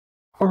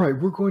All right,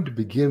 we're going to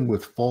begin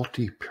with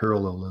faulty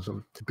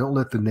parallelism. Don't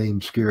let the name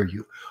scare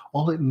you.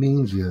 All it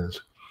means is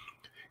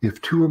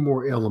if two or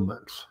more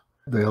elements,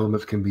 the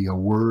elements can be a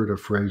word, a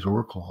phrase,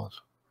 or a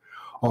clause,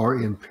 are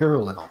in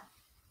parallel,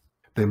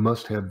 they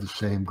must have the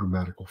same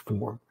grammatical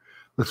form.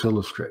 Let's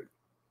illustrate.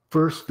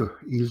 First, the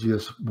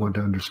easiest one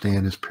to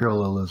understand is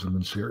parallelism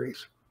in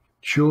series.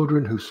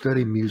 Children who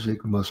study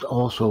music must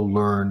also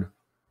learn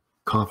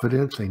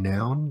confidence, a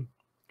noun,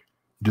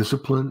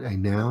 discipline, a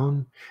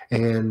noun,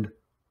 and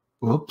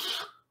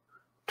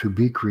to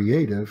be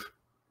creative,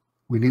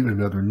 we need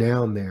another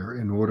noun there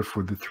in order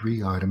for the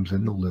three items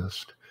in the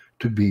list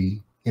to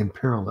be in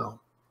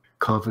parallel.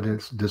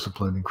 Confidence,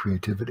 discipline, and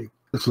creativity.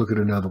 Let's look at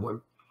another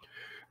one.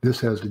 This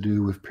has to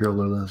do with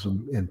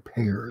parallelism in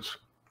pairs,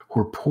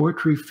 where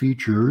poetry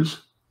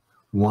features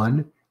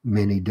 1,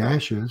 many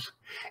dashes,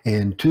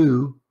 and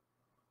 2,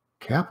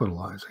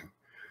 capitalizing.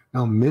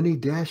 Now, many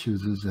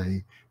dashes is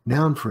a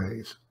noun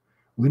phrase.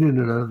 We need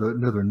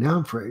another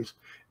noun phrase,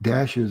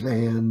 dashes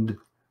and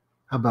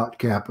how about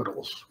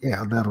capitals?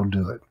 Yeah, that'll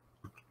do it.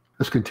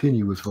 Let's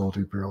continue with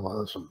faulty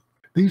parallelism.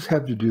 These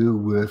have to do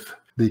with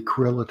the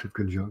correlative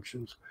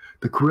conjunctions.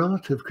 The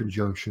correlative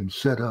conjunctions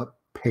set up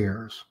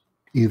pairs,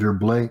 either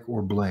blank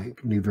or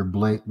blank, neither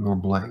blank nor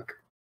blank.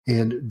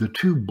 And the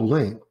two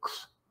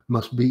blanks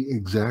must be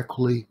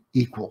exactly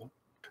equal.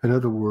 In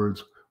other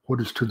words,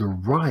 what is to the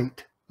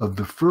right of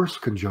the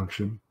first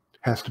conjunction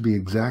has to be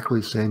exactly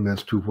the same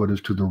as to what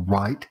is to the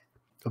right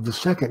of the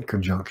second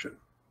conjunction.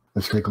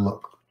 Let's take a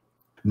look.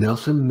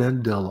 Nelson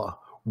Mandela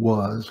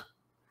was,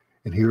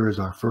 and here is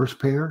our first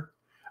pair,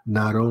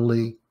 not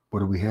only, what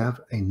do we have?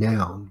 A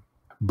noun,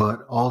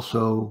 but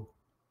also,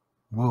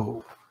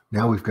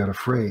 now we've got a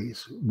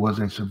phrase, was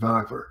a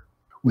survivor.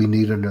 We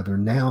need another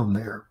noun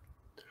there.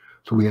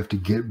 So we have to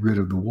get rid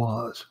of the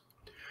was.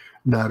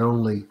 Not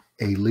only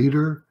a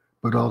leader,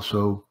 but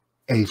also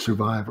a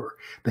survivor.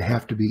 They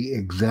have to be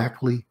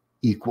exactly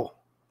equal.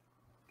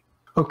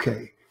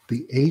 Okay,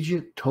 the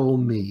agent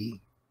told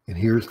me, and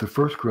here's the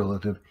first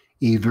correlative,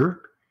 either,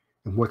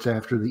 and what's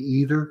after the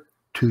either?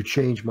 To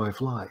change my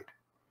flight.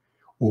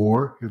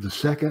 Or, here's the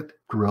second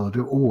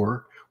correlative,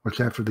 or,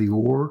 what's after the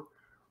or?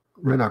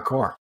 Rent a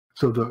car.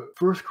 So the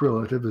first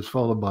correlative is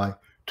followed by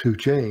to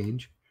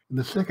change, and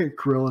the second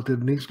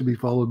correlative needs to be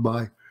followed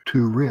by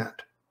to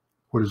rent.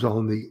 What is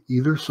on the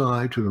either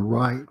side to the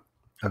right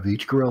of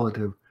each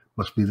correlative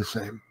must be the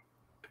same.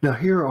 Now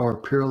here are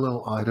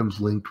parallel items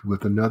linked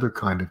with another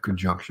kind of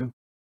conjunction.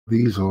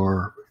 These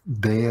are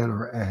than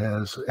or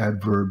as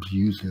adverbs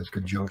used as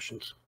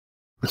conjunctions.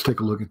 Let's take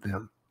a look at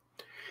them.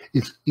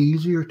 It's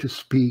easier to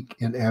speak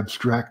in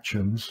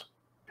abstractions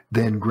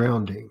than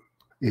grounding.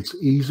 It's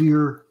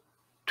easier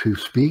to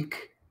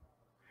speak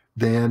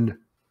than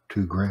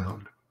to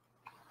ground.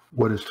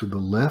 What is to the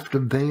left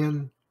of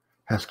than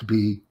has to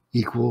be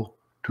equal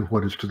to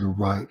what is to the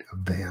right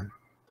of than.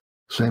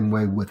 Same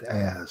way with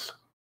as.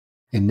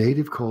 In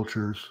native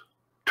cultures,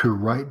 to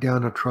write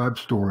down a tribe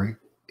story,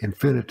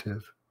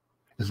 infinitive,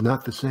 is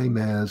not the same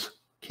as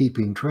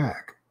keeping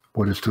track.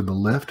 What is to the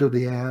left of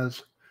the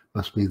as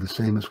must be the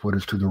same as what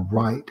is to the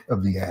right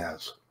of the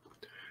as.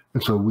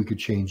 And so we could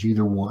change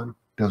either one,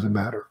 doesn't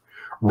matter.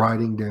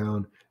 Writing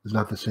down is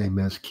not the same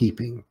as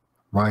keeping.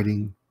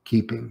 Writing,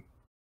 keeping.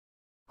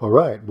 All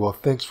right, well,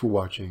 thanks for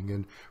watching.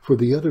 And for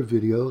the other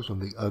videos on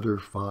the other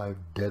 5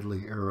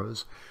 deadly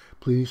errors,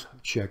 please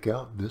check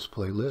out this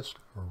playlist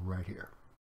right here.